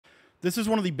This is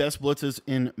one of the best blitzes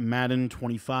in Madden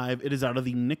 25. It is out of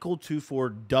the nickel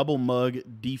 2-4 double mug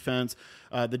defense.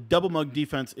 The double mug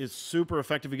defense is super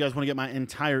effective. If you guys want to get my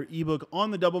entire ebook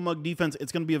on the double mug defense,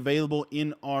 it's going to be available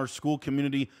in our school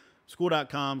community,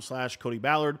 school.com/Cody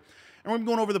Ballard. And we're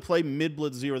going over the play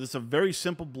mid-blitz 0. This is a very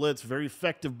simple blitz, very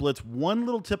effective blitz. One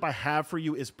little tip I have for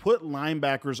you is put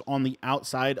linebackers on the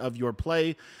outside of your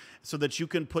play so that you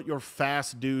can put your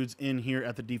fast dudes in here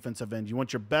at the defensive end. You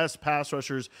want your best pass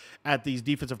rushers at these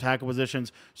defensive tackle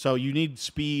positions, so you need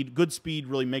speed. Good speed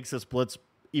really makes this blitz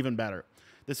even better.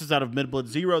 This is out of mid-blitz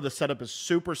 0. The setup is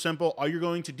super simple. All you're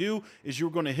going to do is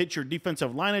you're going to hit your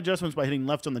defensive line adjustments by hitting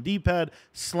left on the D-pad,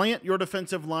 slant your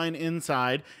defensive line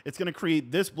inside. It's going to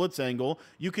create this blitz angle.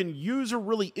 You can use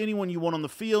really anyone you want on the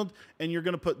field, and you're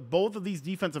going to put both of these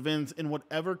defensive ends in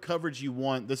whatever coverage you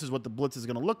want. This is what the blitz is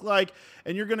going to look like,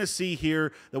 and you're going to see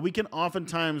here that we can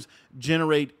oftentimes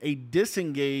generate a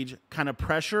disengage kind of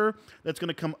pressure that's going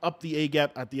to come up the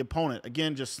A-gap at the opponent.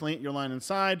 Again, just slant your line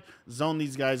inside, zone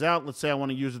these guys out. Let's say I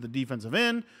want to use it the defensive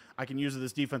end. I can use it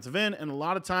this defensive end, and a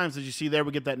lot of times, as you see there,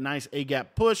 we get that nice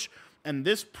A-gap push, and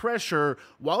this pressure,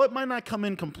 while it might not come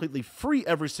in completely free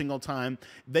every single time,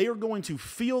 they are going to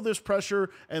feel this pressure,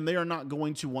 and they are not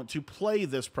going to want to play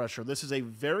this pressure. This is a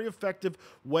very effective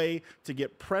way to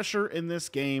get pressure in this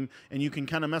game, and you can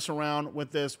kind of mess around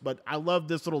with this, but I love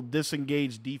this little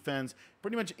disengaged defense.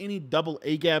 Pretty much any double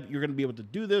A-gap you're going to be able to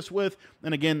do this with,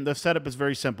 and again, the setup is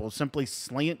very simple. Simply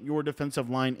slant your defensive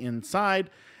line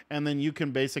inside, and then you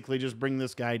can basically just bring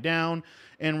this guy down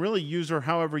and really use her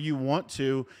however you want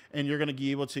to, and you're going to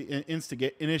be able to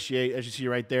initiate, as you see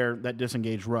right there, that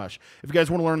disengage rush. If you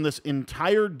guys want to learn this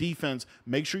entire defense,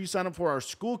 make sure you sign up for our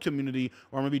school community,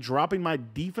 or I'm going to be dropping my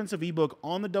defensive ebook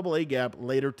on the double A-gap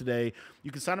later today.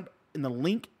 You can sign up in the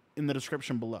link in the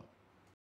description below.